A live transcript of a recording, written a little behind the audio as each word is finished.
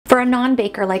For a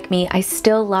non-baker like me, I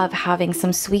still love having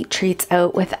some sweet treats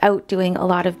out without doing a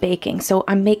lot of baking. So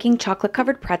I'm making chocolate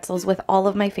covered pretzels with all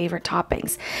of my favorite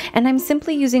toppings. And I'm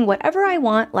simply using whatever I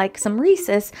want, like some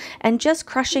Reese's, and just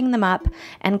crushing them up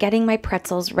and getting my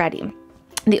pretzels ready.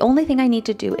 The only thing I need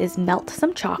to do is melt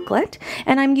some chocolate,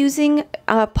 and I'm using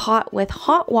a pot with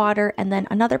hot water and then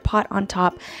another pot on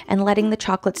top and letting the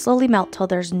chocolate slowly melt till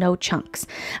there's no chunks.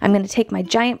 I'm going to take my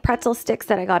giant pretzel sticks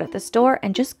that I got at the store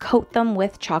and just coat them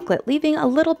with chocolate, leaving a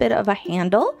little bit of a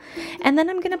handle, and then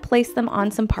I'm going to place them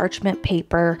on some parchment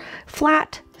paper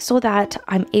flat so that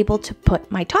I'm able to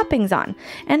put my toppings on.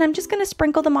 And I'm just going to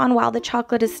sprinkle them on while the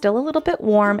chocolate is still a little bit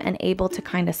warm and able to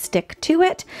kind of stick to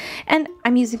it. And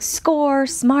I'm using Score,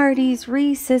 Smarties,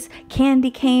 Reese's, candy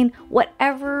cane,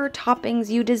 whatever toppings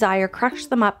you desire, crush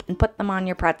them up and put them on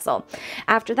your pretzel.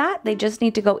 After that, they just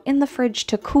need to go in the fridge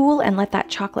to cool and let that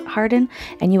chocolate harden,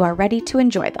 and you are ready to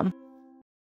enjoy them.